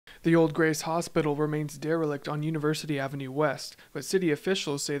The old Grace Hospital remains derelict on University Avenue West, but city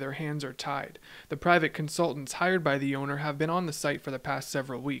officials say their hands are tied. The private consultants hired by the owner have been on the site for the past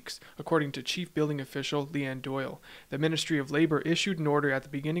several weeks, according to Cheif Building official Leanne Doyle. The Ministry of Labor issued an order at the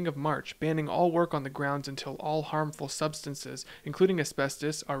beginning of March banning all work on the grounds until all harmful substances, including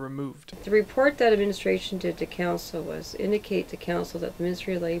asbestos, are removed. The report that administration did to council was indicate to council that the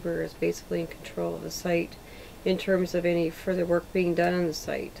Ministry of Labor is basically in control of the site in terms of any further work being done on the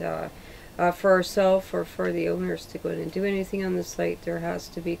site. For ourselves or for the owners to go in and do anything on the site, there has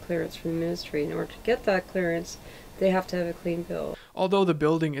to be clearance from the ministry. In order to get that clearance, they have to have a clean bill. Although the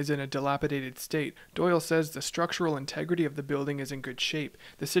building is in a dilapidated state, Doyle says the structural integrity of the building is in good shape.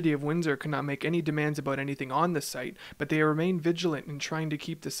 The City of Windsor cannot make any demands about anything on the site, but they remain vigilant in trying to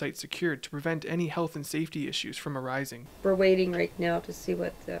keep the site secured to prevent any health and safety issues from arising. We're waiting right now to see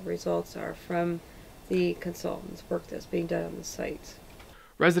what the results are from the consultants' work that's being done on the site.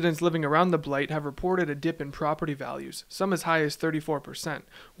 Residents living around the blight have reported a dip in property values, some as high as 34%.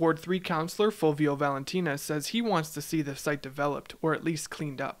 Ward 3 councillor Viau Valentina says he wants to see the site developed, or at least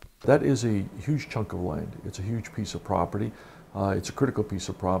cleaned up. That is a huge chunk of land. It's a huge piece of property. It's a critical piece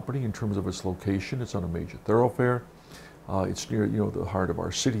of property in terms of its location. It's on a major thoroughfare. It's near, the heart of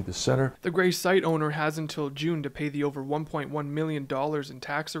our city, the center. The Grace site owner has until June to pay the over $1.1 million in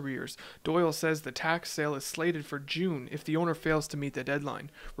tax arrears. Doyle says the tax sale is slated for June if the owner fails to meet the deadline.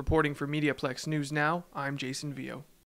 Reporting for Mediaplex News Now, I'm Jason Viau.